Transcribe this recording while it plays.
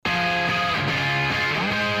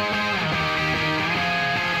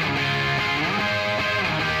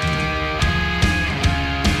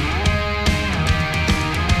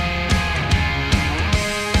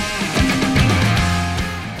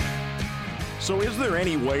So is there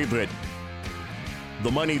any way that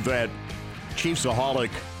the money that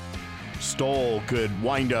Chiefsaholic stole could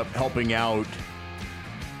wind up helping out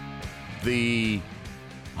the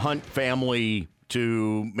Hunt family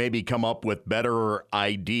to maybe come up with better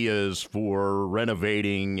ideas for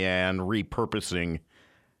renovating and repurposing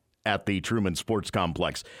at the Truman Sports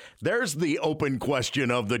Complex? There's the open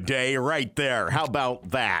question of the day right there. How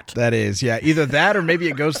about that? That is, yeah. Either that or maybe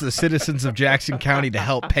it goes to the citizens of Jackson County to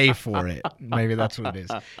help pay for it. Maybe that's what it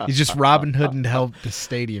is. He's just Robin Hooding to help the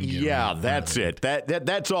stadium get Yeah, that's it.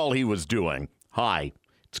 That's all he was doing. Hi,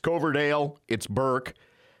 it's Coverdale. It's Burke.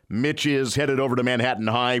 Mitch is headed over to Manhattan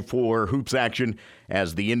High for hoops action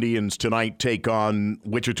as the Indians tonight take on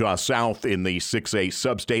Wichita South in the 6A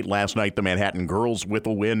Substate. Last night, the Manhattan girls with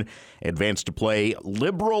a win advanced to play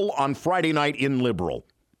Liberal on Friday night in Liberal.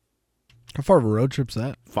 How far of a road trip's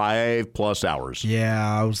that? 5+ hours.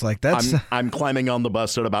 Yeah, I was like, that's... I'm climbing on the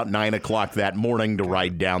bus at about 9 o'clock that morning to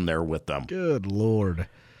ride down there with them. Good Lord.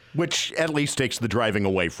 Which at least takes the driving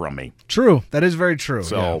away from me. True. That is very true.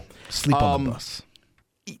 So, yeah. Sleep on the bus.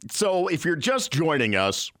 So if you're just joining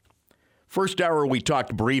us, first hour we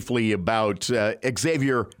talked briefly about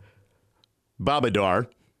Xavier Babadar,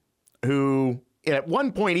 who at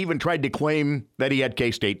one point even tried to claim that he had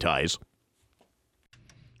K-State ties.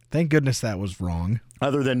 Thank goodness that was wrong.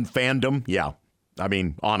 Other than fandom, yeah. I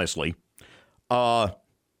mean, honestly. Pleaded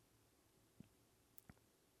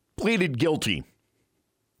guilty.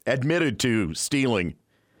 Admitted to stealing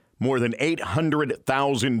more than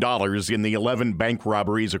 $800,000 in the 11 bank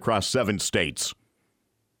robberies across 7 states.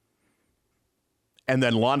 And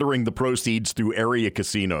then laundering the proceeds through area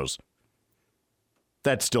casinos.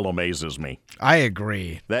 That still amazes me. I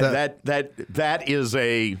agree. That is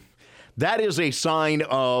a sign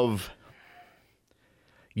of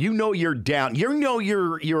you're down.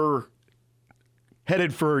 You're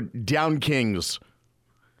headed for Down Kings.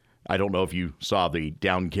 I don't know if you saw the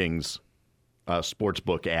Down Kings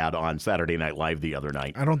sportsbook ad on Saturday Night Live the other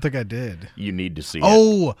night. I don't think I did. You need to see it.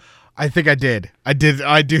 Oh, I think I did. I do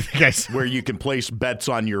think I saw. Where you can place bets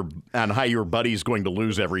on how your buddy's going to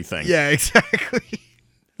lose everything. Yeah, exactly.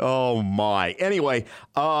 Oh my. Anyway,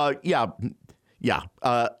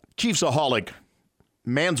 Chiefsaholic,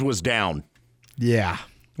 Mans was down. Yeah.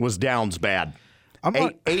 Was down's bad.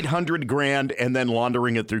 $800,000 and then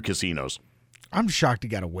laundering it through casinos. I'm shocked he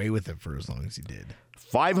got away with it for as long as he did.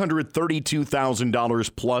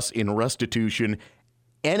 $532,000 plus in restitution,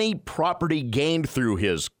 any property gained through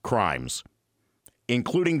his crimes,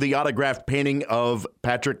 including the autographed painting of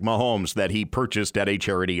Patrick Mahomes that he purchased at a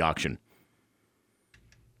charity auction.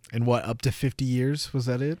 And what, up to 50 years? Was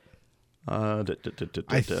that it? I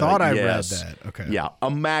thought I read that. Okay. Yeah,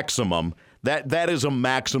 a maximum. That is a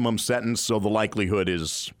maximum sentence, so the likelihood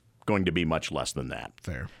is going to be much less than that.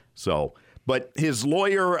 Fair. So, but his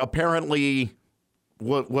lawyer apparently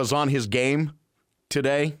was on his game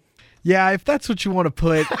today. Yeah, if that's what you want to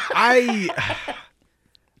put,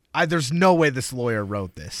 there's no way this lawyer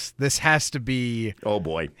wrote this. This has to be. Oh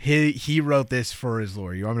boy, he wrote this for his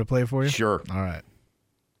lawyer. You want me to play it for you? Sure. All right.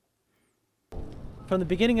 From the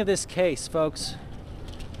beginning of this case, folks,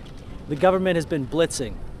 the government has been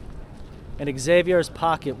blitzing, and Xavier's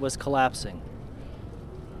pocket was collapsing.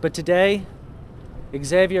 But today,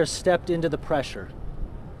 Xavier stepped into the pressure.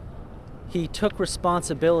 He took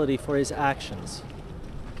responsibility for his actions.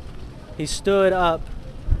 He stood up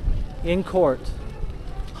in court,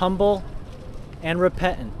 humble and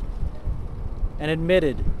repentant, and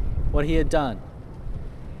admitted what he had done.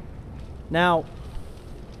 Now,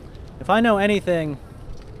 if I know anything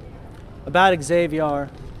about Xavier,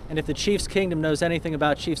 and if the Chiefs Kingdom knows anything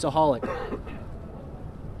about Chiefsaholic,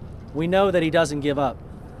 we know that he doesn't give up.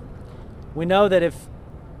 We know that if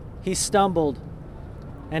he stumbled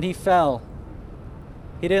and he fell,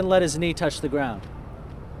 he didn't let his knee touch the ground.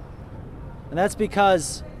 And that's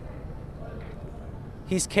because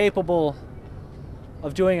he's capable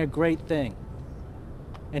of doing a great thing.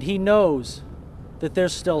 And he knows that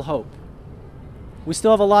there's still hope. We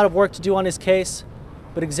still have a lot of work to do on his case,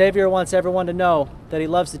 but Xavier wants everyone to know that he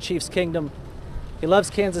loves the Chiefs Kingdom, he loves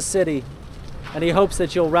Kansas City, and he hopes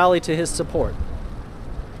that you'll rally to his support.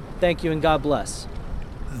 Thank you and God bless.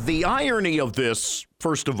 The irony of this,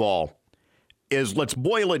 first of all, is let's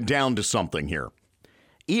boil it down to something here.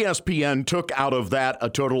 ESPN took out of that a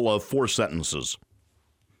total of 4 sentences.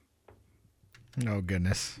 Oh,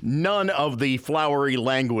 goodness. None of the flowery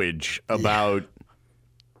language about... Yeah.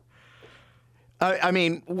 I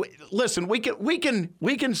mean, listen, we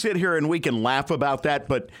can sit here and we can laugh about that,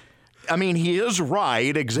 but... I mean, he is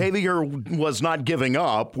right. Xavier was not giving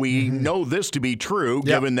up. We know this to be true,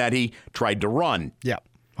 given that he tried to run. Yeah,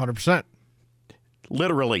 100%.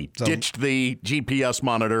 literally ditched the GPS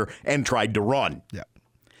monitor and tried to run. Yeah.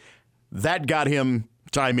 That got him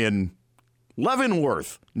time in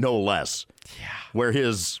Leavenworth, no less. Yeah. Where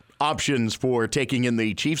his options for taking in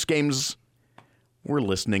the Chiefs games were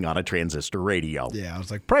listening on a transistor radio. Yeah, I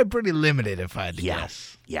was like, probably pretty limited if I had to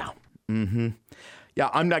guess. Yeah. Mm-hmm. Yeah,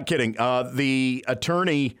 I'm not kidding. The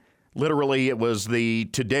attorney, literally, it was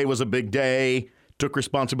today was a big day, took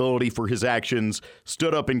responsibility for his actions,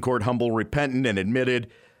 stood up in court humble, repentant, and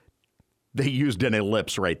admitted. They used an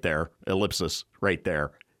ellipsis right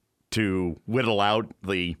there, to whittle out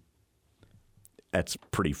that's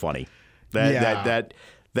pretty funny.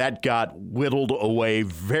 That got whittled away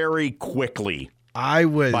very quickly by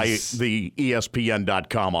the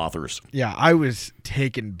ESPN.com authors. Yeah, I was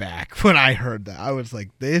taken back when I heard that. I was like,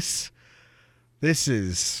 this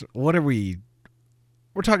is, what are we?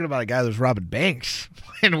 We're talking about a guy that's robbing banks.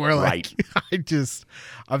 And we're like, right.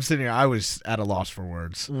 I'm sitting here, I was at a loss for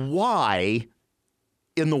words. Why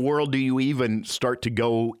in the world do you even start to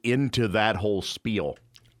go into that whole spiel?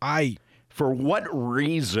 For what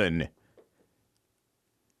reason?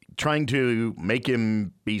 Trying to make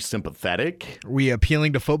him be sympathetic? Are we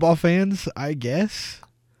appealing to football fans, I guess?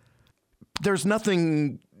 There's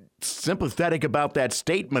nothing sympathetic about that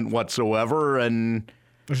statement whatsoever, and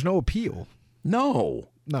there's no appeal. No.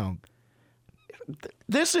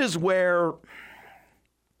 This is where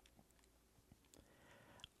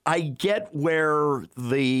I get where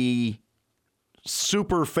the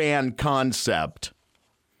superfan concept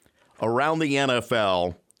around the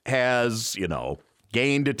NFL has,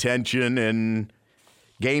 gained attention and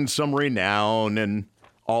gained some renown and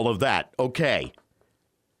all of that. Okay.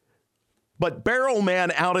 But Barrel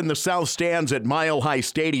Man out in the South Stands at Mile High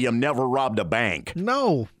Stadium never robbed a bank.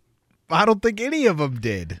 No, I don't think any of them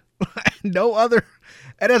did. No other.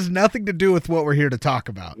 It has nothing to do with what we're here to talk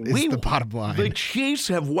about. Is the bottom line. The Chiefs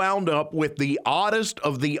have wound up with the oddest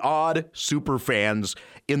of the odd super fans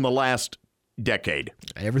in the last decade.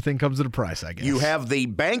 Everything comes at a price, I guess. You have the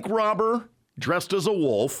bank robber dressed as a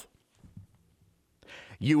wolf.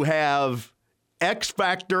 You have X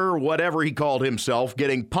Factor, whatever he called himself,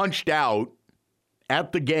 getting punched out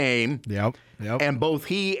at the game. Yep. And both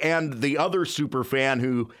he and the other super fan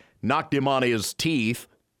who knocked him on his teeth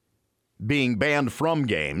being banned from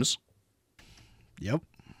games. Yep.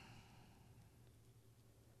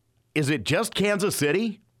 Is it just Kansas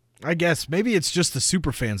City? I guess maybe it's just the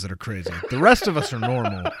super fans that are crazy. The rest of us are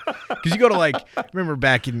normal. Because you go to remember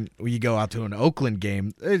back when you go out to an Oakland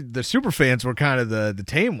game, the super fans were kind of the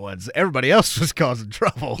tame ones. Everybody else was causing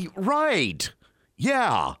trouble. Right.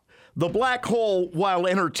 Yeah. The Black Hole, while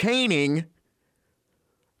entertaining,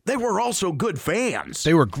 they were also good fans.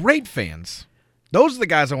 They were great fans. Those are the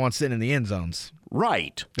guys I want sitting in the end zones.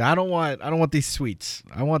 Right. I don't want these suites.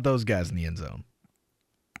 I want those guys in the end zone.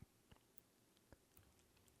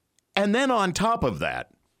 And then on top of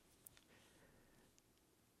that,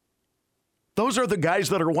 those are the guys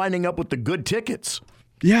that are winding up with the good tickets.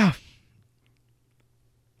 Yeah.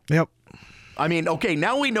 Yep. I mean, okay,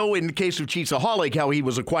 now we know in the case of Chiefsaholic how he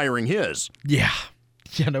was acquiring his. Yeah.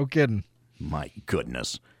 Yeah, no kidding. My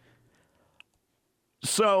goodness.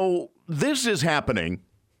 So this is happening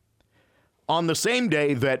on the same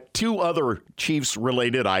day that two other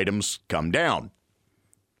Chiefs-related items come down.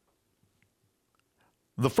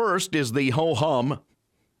 The first is the ho-hum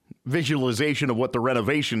visualization of what the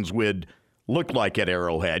renovations would look like at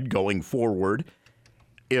Arrowhead going forward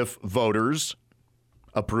if voters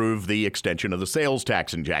approve the extension of the sales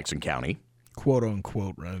tax in Jackson County.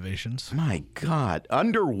 Quote-unquote renovations. My God,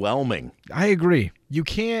 underwhelming. I agree. You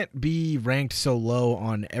can't be ranked so low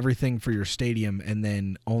on everything for your stadium and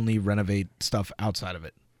then only renovate stuff outside of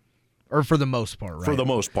it. Or for the most part, right? For the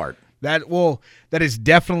most part. That is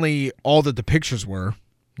definitely all that the pictures were.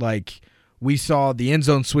 Like, we saw the end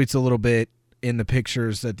zone suites a little bit in the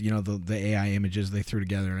pictures that, the AI images they threw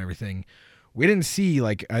together and everything. We didn't see,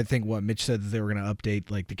 I think what Mitch said that they were going to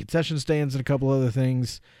update, the concession stands and a couple other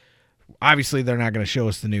things. Obviously, they're not going to show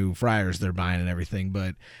us the new fryers they're buying and everything,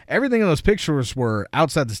 but everything in those pictures were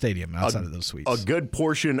outside the stadium, outside of those suites. A good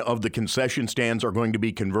portion of the concession stands are going to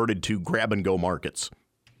be converted to grab-and-go markets.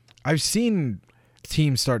 I've seen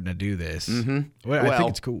teams starting to do this. Mm-hmm. Well, I think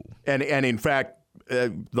it's cool. And in fact,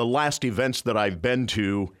 the last events that I've been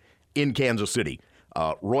to in Kansas City,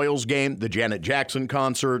 Royals game, the Janet Jackson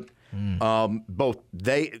concert, both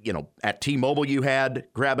at T-Mobile you had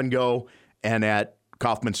grab-and-go, and at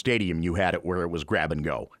Kauffman Stadium, you had it where it was grab and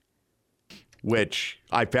go, which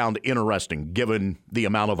I found interesting given the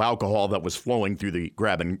amount of alcohol that was flowing through the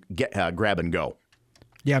grab and go.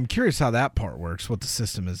 Yeah, I'm curious how that part works, what the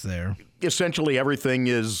system is there. Essentially, everything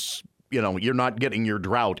is you're not getting your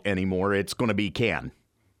drought anymore. It's going to be can.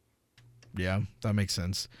 Yeah, that makes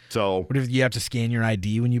sense. So what if you have to scan your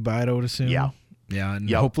ID when you buy it, I would assume? Yeah. Yeah, and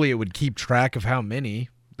hopefully it would keep track of how many.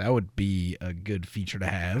 That would be a good feature to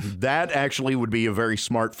have. That actually would be a very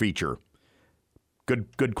smart feature.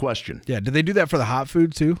 Good question. Yeah, did they do that for the hot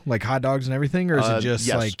food too? Like hot dogs and everything? Or is it just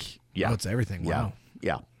it's everything? Wow.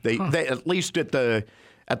 Yeah. They at least at the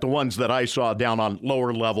ones that I saw down on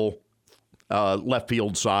lower level, left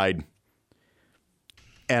field side,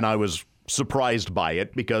 and I was surprised by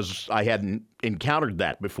it because I hadn't encountered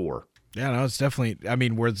that before. Yeah, no, it's definitely. I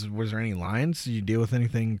mean, was there any lines? Did you deal with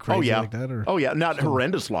anything crazy like that? Or? Oh yeah, not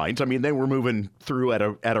horrendous lines. I mean, they were moving through at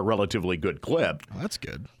a relatively good clip. Oh, that's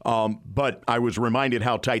good. But I was reminded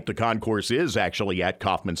how tight the concourse is actually at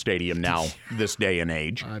Kauffman Stadium now, this day and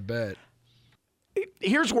age. I bet.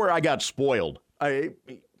 Here's where I got spoiled. And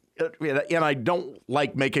I don't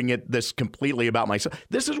like making it this completely about myself.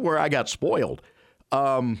 This is where I got spoiled.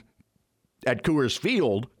 At Coors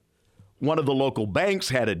Field, one of the local banks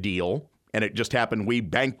had a deal, and it just happened we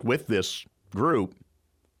banked with this group,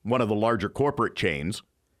 one of the larger corporate chains,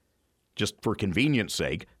 just for convenience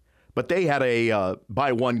sake. But they had a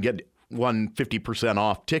buy one, get one 50%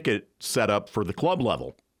 off ticket set up for the club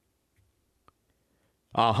level.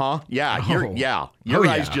 Yeah. Your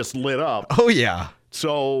eyes just lit up. Oh, yeah.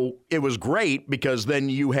 So it was great because then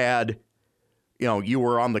you had, you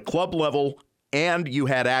were on the club level and you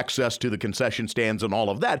had access to the concession stands and all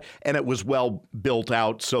of that. And it was well built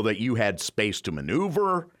out so that you had space to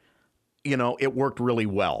maneuver. It worked really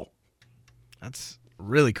well. That's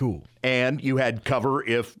really cool. And you had cover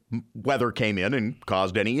if weather came in and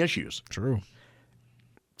caused any issues. True.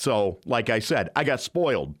 So, like I said, I got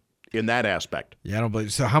spoiled in that aspect. Yeah, I don't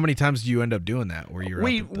believe. So how many times do you end up doing that? Where you're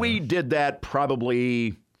we did that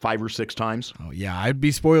probably 5 or 6 times. Oh yeah, I'd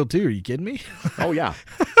be spoiled too. Are you kidding me? Oh yeah,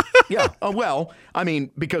 yeah. Well, I mean,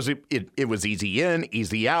 because it was easy in,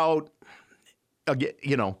 easy out.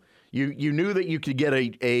 You knew that you could get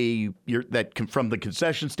from the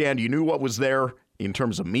concession stand. You knew what was there in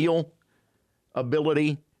terms of meal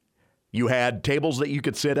ability. You had tables that you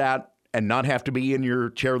could sit at and not have to be in your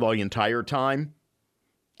chair the entire time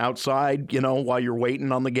outside, while you're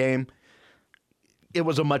waiting on the game. It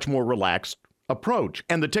was a much more relaxed approach.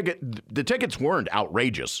 And the tickets weren't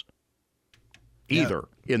outrageous either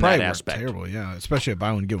in that aspect. Terrible, yeah. Especially at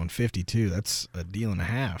buy one, get one 50 too. That's a deal and a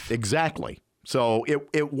half. Exactly. So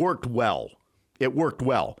it worked well. It worked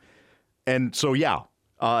well. And so,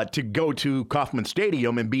 to go to Kauffman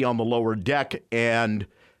Stadium and be on the lower deck and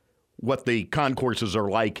what the concourses are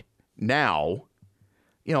like now,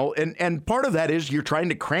 and part of that is you're trying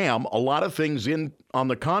to cram a lot of things in on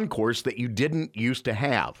the concourse that you didn't used to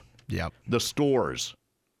have. Yep. The stores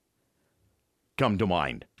come to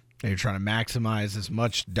mind. And you're trying to maximize as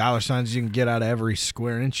much dollar signs as you can get out of every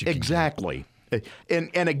square inch. Exactly.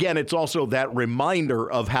 And again, it's also that reminder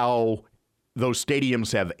of how those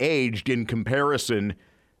stadiums have aged in comparison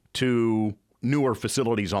to newer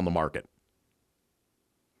facilities on the market.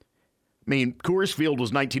 I mean, Coors Field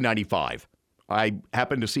was 1995. I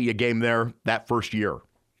happened to see a game there that first year.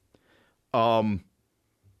 But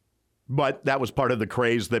that was part of the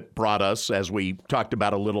craze that brought us, as we talked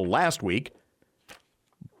about a little last week,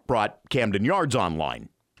 brought Camden Yards online.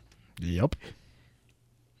 Yep.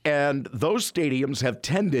 And those stadiums have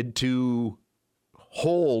tended to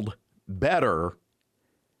hold better.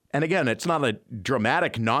 And again, it's not a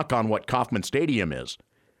dramatic knock on what Kauffman Stadium is,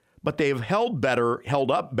 but they've held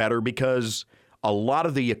up better because a lot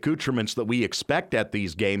of the accoutrements that we expect at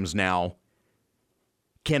these games now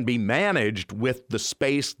can be managed with the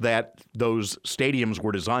space that those stadiums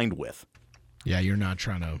were designed with. Yeah, you're not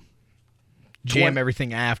trying to jam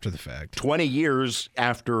everything after the fact. 20 years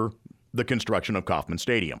after the construction of Kauffman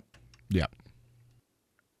Stadium. Yeah.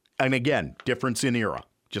 And again, difference in era.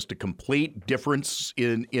 Just a complete difference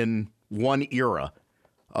in one era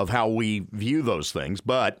of how we view those things.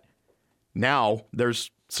 But now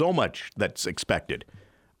there's so much that's expected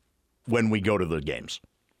when we go to the games.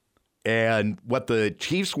 And what the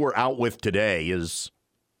Chiefs were out with today is,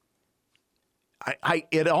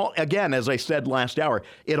 again, as I said last hour,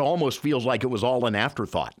 it almost feels like it was all an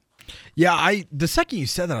afterthought. Yeah, the second you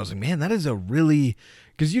said that, I was like, man, that is a really,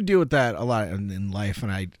 because you deal with that a lot in life,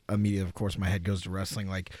 and I immediately, of course, my head goes to wrestling.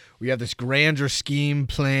 Like, we have this grandeur scheme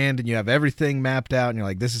planned, and you have everything mapped out, and you're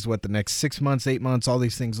like, this is what the next 6 months, 8 months, all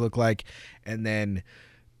these things look like. And then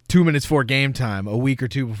 2 minutes before game time, a week or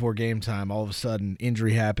two before game time, all of a sudden,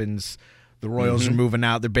 injury happens. The Royals are moving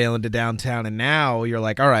out. They're bailing to downtown. And now you're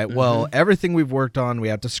like, all right, well, everything we've worked on, we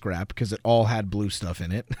have to scrap because it all had blue stuff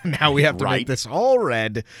in it. Now we have to make this all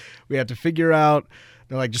red. We have to figure out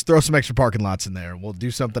They're like, just throw some extra parking lots in there. We'll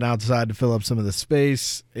do something outside to fill up some of the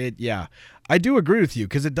space. Yeah, I do agree with you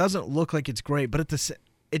because it doesn't look like it's great, but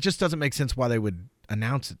it just doesn't make sense why they would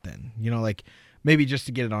announce it then. Like maybe just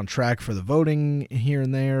to get it on track for the voting here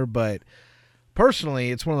and there. But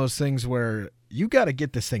personally, it's one of those things where you got to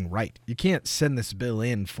get this thing right. You can't send this bill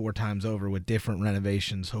in 4 times over with different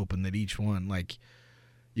renovations, hoping that each one, like,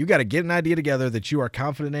 you got to get an idea together that you are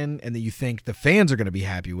confident in and that you think the fans are going to be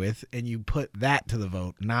happy with, and you put that to the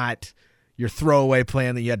vote, not your throwaway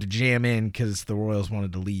plan that you had to jam in because the Royals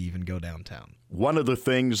wanted to leave and go downtown. One of the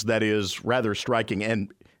things that is rather striking, and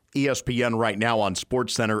ESPN right now on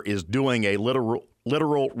SportsCenter is doing a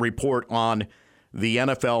literal report on the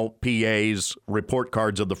NFLPA's report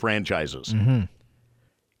cards of the franchises. Mm-hmm.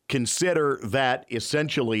 Consider that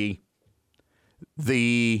essentially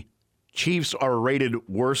the Chiefs are rated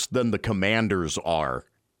worse than the Commanders are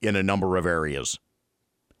in a number of areas,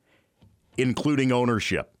 including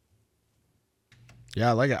ownership.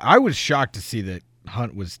 Yeah, I was shocked to see that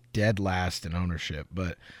Hunt was dead last in ownership,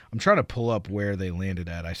 but I'm trying to pull up where they landed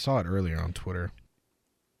at. I saw it earlier on Twitter.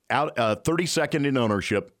 32nd in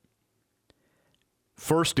ownership,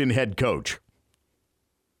 first in head coach.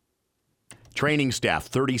 Training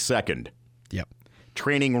staff, 32nd. Yep.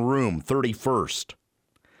 Training room, 31st.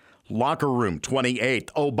 Locker room,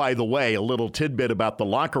 28th. Oh, by the way, a little tidbit about the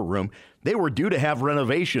locker room. They were due to have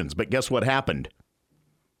renovations, but guess what happened?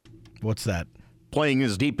 What's that? Playing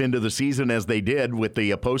as deep into the season as they did with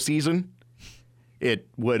the postseason, it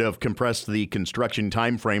would have compressed the construction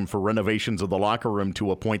time frame for renovations of the locker room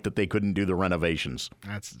to a point that they couldn't do the renovations.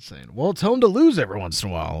 That's insane. Well, it's home to lose every once in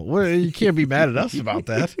a while. Well, you can't be mad at us about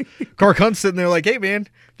that. Clark Hunt's sitting there like, hey, man,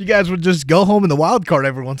 if you guys would just go home in the wild card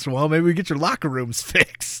every once in a while, maybe we get your locker rooms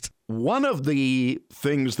fixed. One of the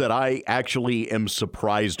things that I actually am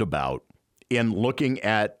surprised about in looking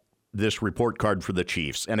at this report card for the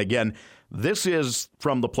Chiefs, and again, this is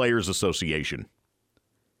from the Players Association,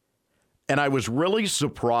 and I was really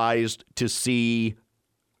surprised to see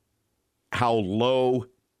how low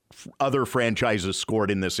other franchises scored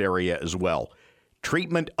in this area as well.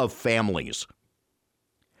 Treatment of families.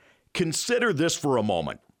 Consider this for a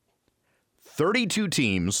moment. 32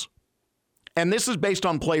 teams, and this is based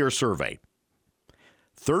on player survey.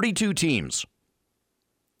 32 teams.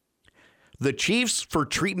 The Chiefs for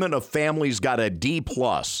treatment of families got a D+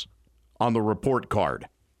 on the report card.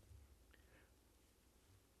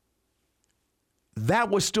 That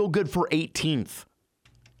was still good for 18th.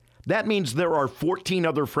 That means there are 14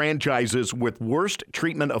 other franchises with worse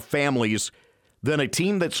treatment of families than a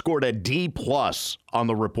team that scored a D+ on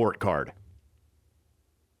the report card.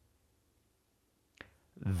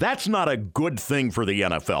 That's not a good thing for the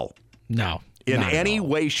NFL. No. In any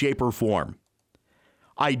way, shape, or form.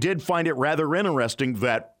 I did find it rather interesting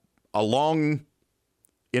that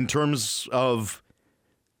in terms of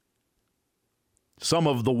some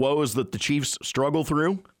of the woes that the Chiefs struggle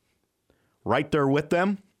through, right there with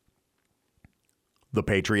them, the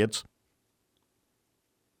Patriots.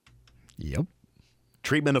 Yep.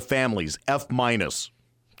 Treatment of families, F-.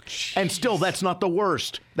 And still, that's not the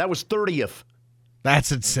worst. That was 30th.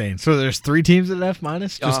 That's insane. So there's 3 teams at F-,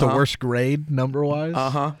 just the worst grade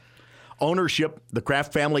number-wise? Ownership, the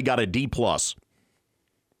Kraft family got a D+.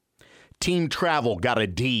 Team travel got a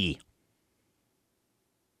D.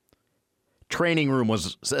 Training room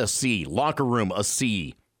was a C. Locker room, a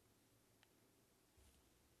C.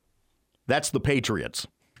 That's the Patriots.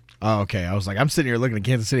 Oh, okay. I was like, I'm sitting here looking at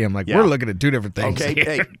Kansas City. I'm like, we're looking at 2 different things. Okay,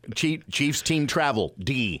 here. hey, Chiefs team travel,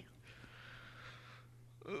 D.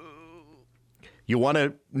 You want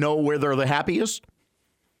to know where they're the happiest?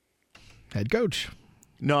 Head coach.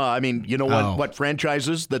 No, I mean, you know what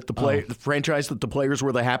franchises that the franchise that the players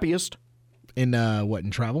were the happiest? In what,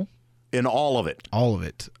 in travel? In all of it. All of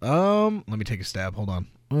it. Let me take a stab. Hold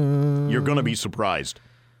on. You're going to be surprised.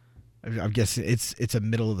 I'm guessing it's a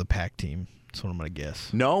middle of the pack team. That's what I'm going to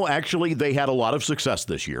guess. No, actually, they had a lot of success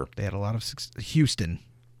this year. They had a lot of success. Houston.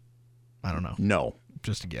 I don't know. No.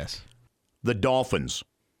 Just a guess. The Dolphins.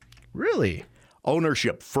 Really?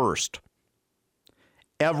 Ownership first.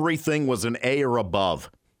 Everything was an A or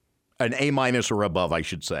above. An A- or above, I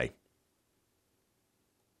should say.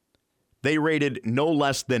 They rated no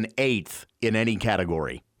less than 8th in any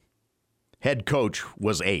category. Head coach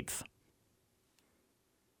was 8th.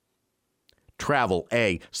 Travel,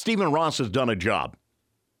 A. Stephen Ross has done a job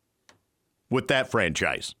with that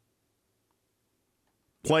franchise.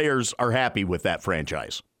 Players are happy with that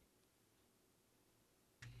franchise.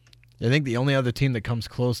 I think the only other team that comes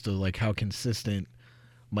close to like how consistent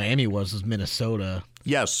Miami was Minnesota.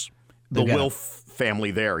 Yes. The Wilf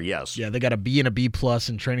family there, yes. Yeah, they got a B and a B plus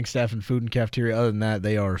in training staff and food and cafeteria. Other than that,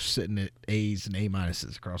 they are sitting at A's and A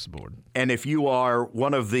minuses across the board. And if you are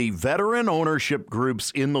one of the veteran ownership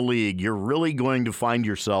groups in the league, you're really going to find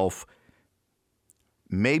yourself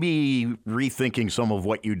maybe rethinking some of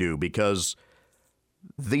what you do, because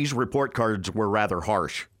these report cards were rather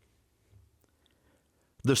harsh.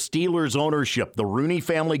 The Steelers ownership, the Rooney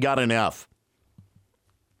family got an F.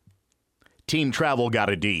 Team travel got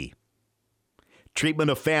a D. Treatment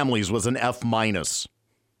of families was an F minus.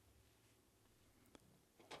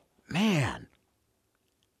 Man.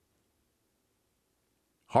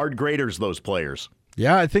 Hard graders, those players.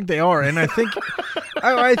 Yeah, I think they are. And I think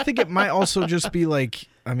I think it might also just be like,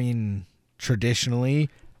 I mean, traditional isn't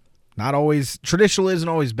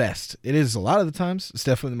always best. It is a lot of the times. It's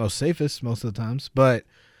definitely the most safest most of the times. But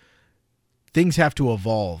things have to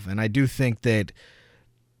evolve. And I do think that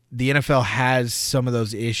the NFL has some of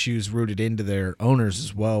those issues rooted into their owners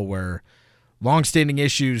as well, where longstanding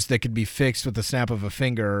issues that could be fixed with the snap of a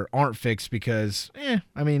finger aren't fixed because,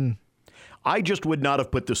 I just would not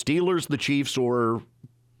have put the Steelers, the Chiefs, or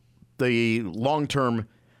the long-term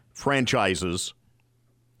franchises.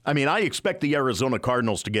 I mean, I expect the Arizona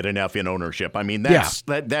Cardinals to get an F in ownership. I mean, that's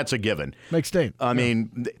a given. Makes sense. I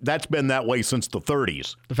mean, that's been that way since the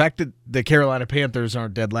 30s. The fact that the Carolina Panthers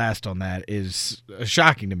aren't dead last on that is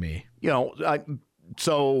shocking to me. You know,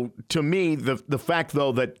 so to me, the fact,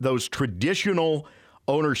 though, that those traditional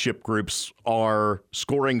ownership groups are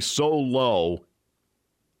scoring so low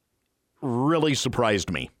really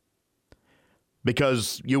surprised me,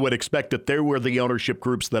 because you would expect that they were the ownership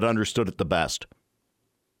groups that understood it the best.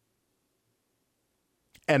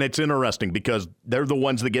 And it's interesting because they're the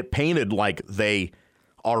ones that get painted like they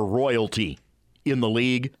are royalty in the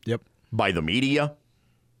league by the media,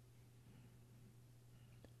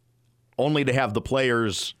 only to have the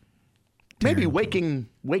players maybe waking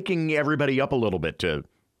everybody up a little bit to,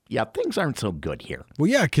 things aren't so good here. Well,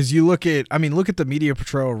 yeah, because you look at the media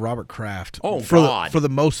portrayal of Robert Kraft. Oh, God. For the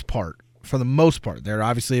most part, there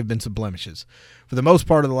obviously have been some blemishes. For the most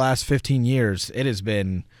part of the last 15 years, it has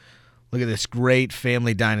been, look at this great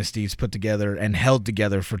family dynasty he's put together and held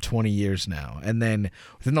together for 20 years now. And then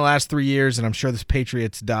within the last 3 years, and I'm sure this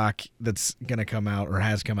Patriots doc that's going to come out or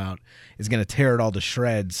has come out is going to tear it all to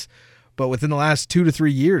shreds. But within the last 2 to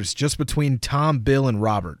 3 years, just between Tom, Bill, and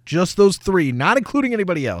Robert, just those three, not including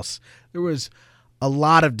anybody else, there was a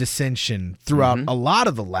lot of dissension throughout a lot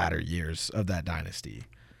of the latter years of that dynasty.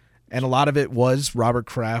 And a lot of it was Robert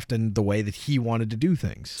Kraft and the way that he wanted to do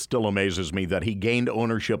things. Still amazes me that he gained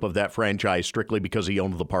ownership of that franchise strictly because he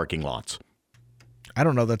owned the parking lots. I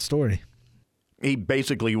don't know that story. He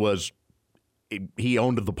basically he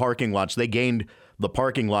owned the parking lots. They gained the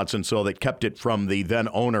parking lots, and so that kept it from the then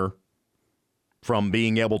owner from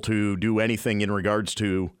being able to do anything in regards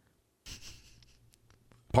to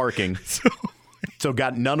parking. So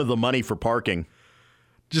got none of the money for parking.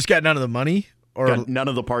 Just got none of the money? Or got none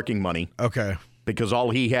of the parking money. Okay. Because all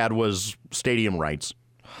he had was stadium rights.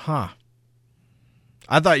 Huh.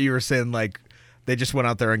 I thought you were saying, like, they just went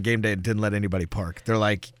out there on game day and didn't let anybody park. They're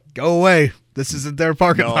like, go away. This isn't their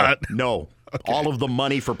parking lot. No. Okay. All of the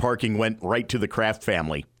money for parking went right to the Kraft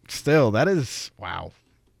family. Still, that is, wow.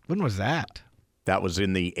 When was that? That was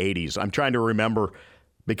in the 80s. I'm trying to remember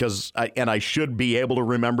because, I should be able to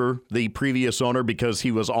remember the previous owner because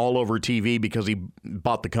he was all over TV because he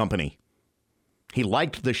bought the company. He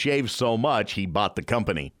liked the shave so much, he bought the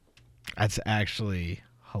company. That's actually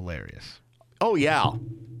hilarious. Oh, yeah.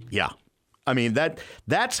 Yeah. I mean,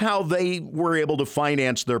 that's how they were able to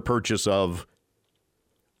finance their purchase of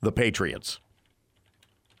the Patriots.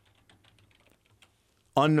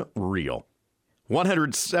 Unreal.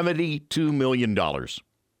 $172 million.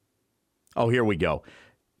 Oh, here we go.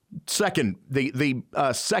 Second, the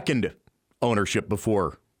second ownership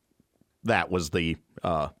before that was the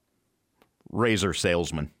razor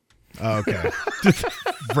salesman. Okay.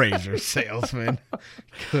 Razor salesman.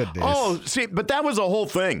 Goodness. Oh, see, but that was a whole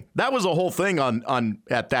thing. That was a whole thing on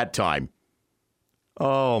at that time.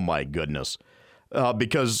 Oh, my goodness.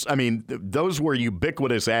 Because, I mean, those were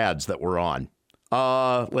ubiquitous ads that were on.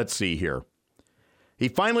 Let's see here. He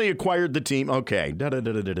finally acquired the team. Okay.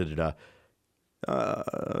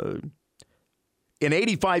 In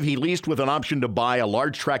 85, he leased with an option to buy a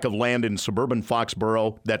large tract of land in suburban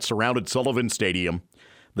Foxborough that surrounded Sullivan Stadium,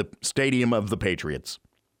 the stadium of the Patriots.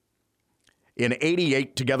 In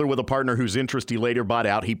 88, together with a partner whose interest he later bought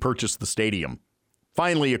out, he purchased the stadium.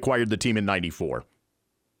 Finally acquired the team in 94.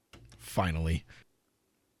 Finally.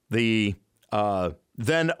 The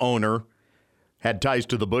then owner had ties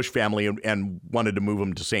to the Bush family and wanted to move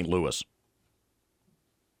him to St. Louis.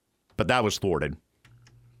 But that was thwarted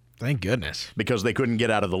Thank goodness. because they couldn't get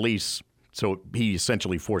out of the lease, so he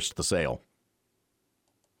essentially forced the sale.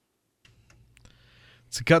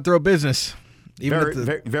 It's a cutthroat business.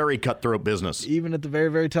 Very cutthroat business. Even at the very,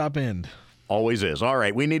 very top end. Always is. All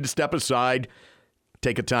right, we need to step aside,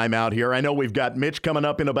 take a time out here. I know we've got Mitch coming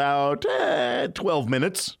up in about 12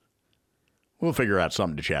 minutes. We'll figure out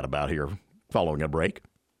something to chat about here following a break.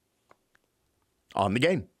 On the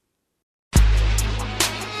Game.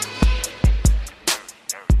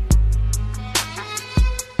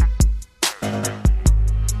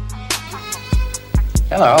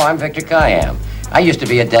 Hello, I'm Victor Kayam. I used to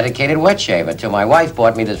be a dedicated wet shaver till my wife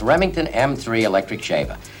bought me this Remington M3 electric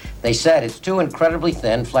shaver. They said it's 2 incredibly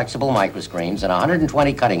thin, flexible microscreens and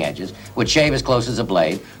 120 cutting edges would shave as close as a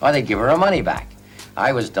blade, or they'd give her her money back.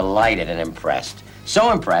 I was delighted and impressed.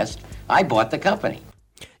 So impressed, I bought the company.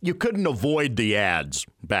 You couldn't avoid the ads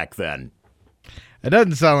back then. It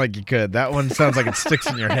doesn't sound like you could. That one sounds like it sticks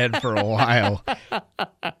in your head for a while.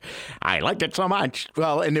 I liked it so much.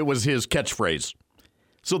 Well, and it was his catchphrase.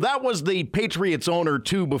 So that was the Patriots owner,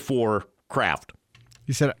 too, before Kraft.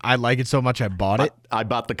 He said, I like it so much I bought it. I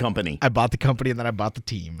bought the company. I bought the company and then I bought the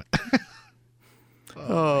team.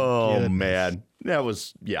 Oh man. That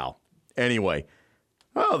was, yeah. Anyway.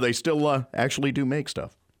 Oh, they still actually do make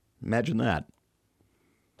stuff. Imagine that.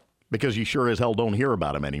 Because you sure as hell don't hear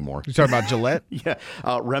about him anymore. You talking about Gillette? Yeah.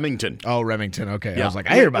 Remington. Oh, Remington. Okay. Yeah. I was like,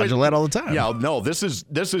 I hear about Gillette all the time. Yeah, no, this is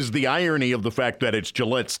the irony of the fact that it's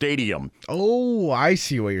Gillette Stadium. Oh, I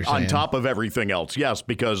see what you're saying. On top of everything else. Yes,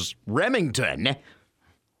 because Remington.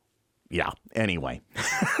 Yeah, anyway.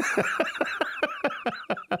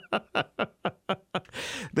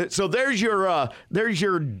 So there's your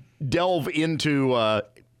delve into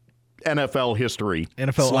NFL history.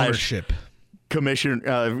 NFL ownership.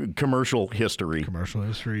 Commercial history. Commercial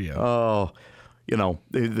history, yeah. Oh,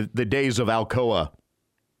 the days of Alcoa,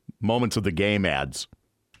 moments of the game ads.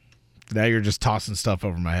 Now you're just tossing stuff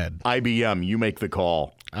over my head. IBM, you make the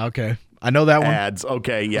call. Okay. I know that one. Ads,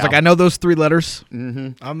 okay, yeah. I know those 3 letters.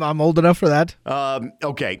 Mm-hmm. I'm old enough for that.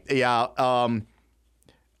 Okay, yeah.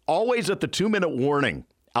 Always at the 2-minute warning,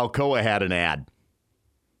 Alcoa had an ad.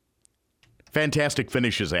 Fantastic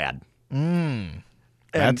Finishes ad.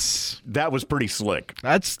 That was pretty slick.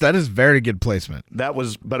 That is very good placement.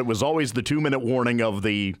 But it was always the 2-minute warning of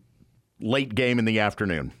the late game in the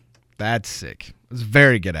afternoon. That's sick. It's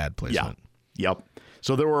very good ad placement. Yeah. Yep.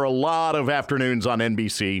 So there were a lot of afternoons on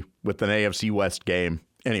NBC with an AFC West game.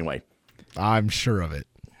 Anyway. I'm sure of it.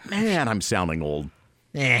 Man, I'm sounding old.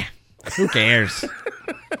 Who cares?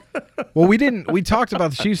 Well, we talked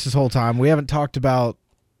about the Chiefs this whole time. We haven't talked about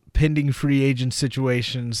pending free agent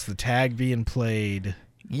situations, the tag being played.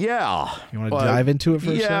 Yeah. You want to dive into it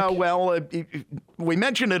for a sec? Yeah, well, we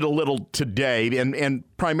mentioned it a little today, and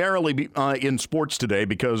primarily in sports today,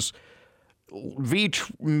 because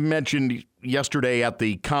Veach mentioned yesterday at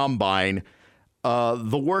the Combine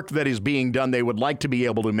the work that is being done. They would like to be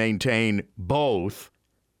able to maintain both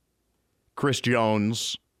Chris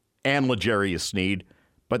Jones and L'Jarius Sneed,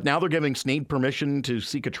 but now they're giving Sneed permission to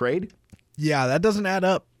seek a trade? Yeah, that doesn't add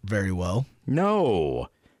up very well. No.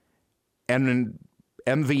 And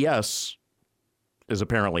MVS is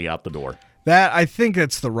apparently out the door. I think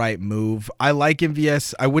that's the right move. I like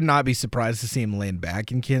MVS. I would not be surprised to see him land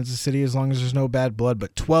back in Kansas City as long as there's no bad blood,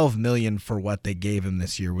 but $12 million for what they gave him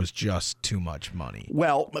this year was just too much money.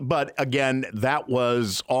 Well, but again, that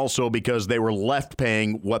was also because they were left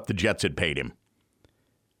paying what the Jets had paid him.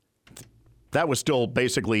 That was still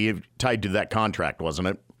basically tied to that contract, wasn't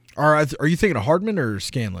it? Are you thinking of Hardman or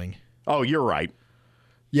Scanling? Oh, you're right.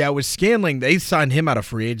 Yeah, with Scanling, they signed him out of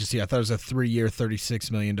free agency. I thought it was a 3-year,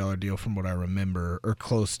 $36 million deal from what I remember, or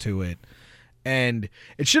close to it. And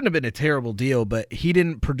it shouldn't have been a terrible deal, but he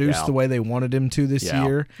didn't produce the way they wanted him to this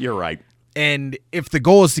year. You're right. And if the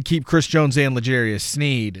goal is to keep Chris Jones and L'Jarius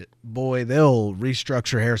Sneed, boy, they'll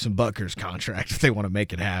restructure Harrison Butker's contract if they want to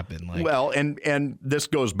make it happen. Well, and this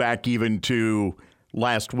goes back even to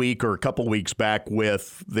last week or a couple weeks back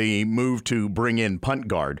with the move to bring in punt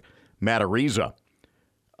guard Matt Ariza.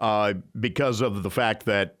 Because of the fact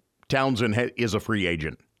that Townsend is a free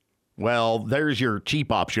agent. Well, there's your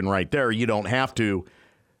cheap option right there. You don't have to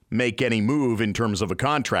make any move in terms of a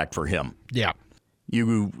contract for him. Yeah.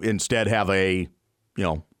 You instead have a,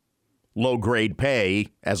 low-grade pay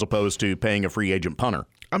as opposed to paying a free agent punter.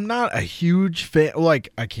 I'm not a huge fan.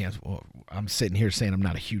 I'm sitting here saying I'm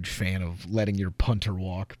not a huge fan of letting your punter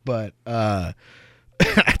walk, but that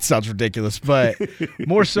sounds ridiculous, but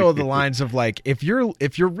more so the lines of if your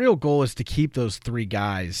real goal is to keep those 3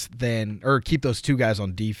 guys, or keep those 2 guys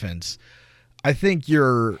on defense, I think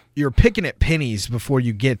you're picking at pennies before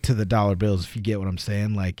you get to the dollar bills, if you get what I'm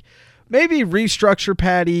saying. Like, maybe restructure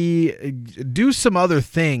Patty, do some other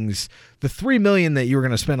things. The $3 million that you were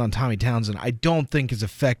going to spend on Tommy Townsend, I don't think is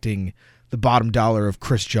affecting the bottom dollar of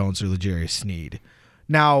Chris Jones or L'Jarius Sneed.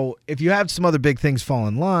 Now, if you have some other big things fall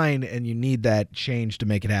in line and you need that change to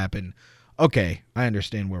make it happen, okay, I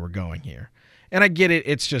understand where we're going here. And I get it.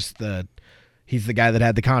 It's just he's the guy that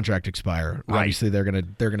had the contract expire. Right. Obviously, they're gonna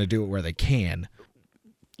do it where they can.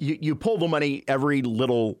 You pull the money every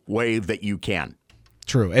little way that you can.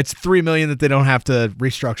 True. It's $3 million that they don't have to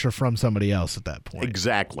restructure from somebody else at that point.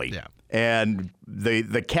 Exactly. Yeah. And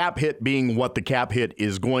the cap hit being what the cap hit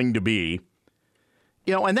is going to be,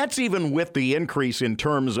 and that's even with the increase in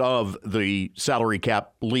terms of the salary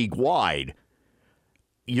cap league-wide.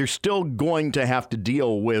 You're still going to have to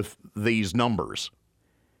deal with these numbers.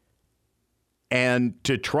 And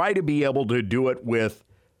to try to be able to do it with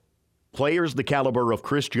players the caliber of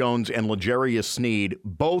Chris Jones and L'Jarius Sneed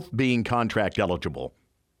both being contract eligible.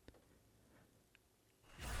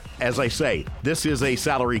 As I say, this is a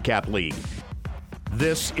salary cap league.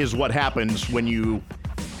 This is what happens when you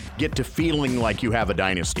get to feeling like you have a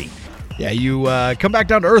dynasty. Yeah, you come back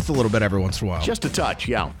down to earth a little bit every once in a while. Just a touch,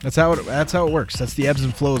 yeah. That's how it works. That's the ebbs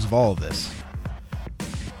and flows of all of this.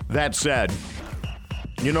 That said,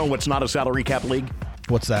 you know what's not a salary cap league?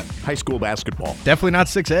 What's that? High school basketball. Definitely not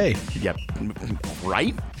 6A. Yep.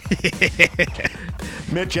 Right?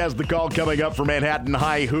 Mitch has the call coming up for Manhattan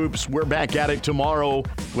High Hoops. We're back at it tomorrow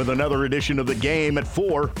with another edition of The Game at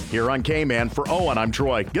 4 here on K-Man. For Owen, I'm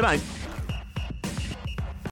Troy. Good night.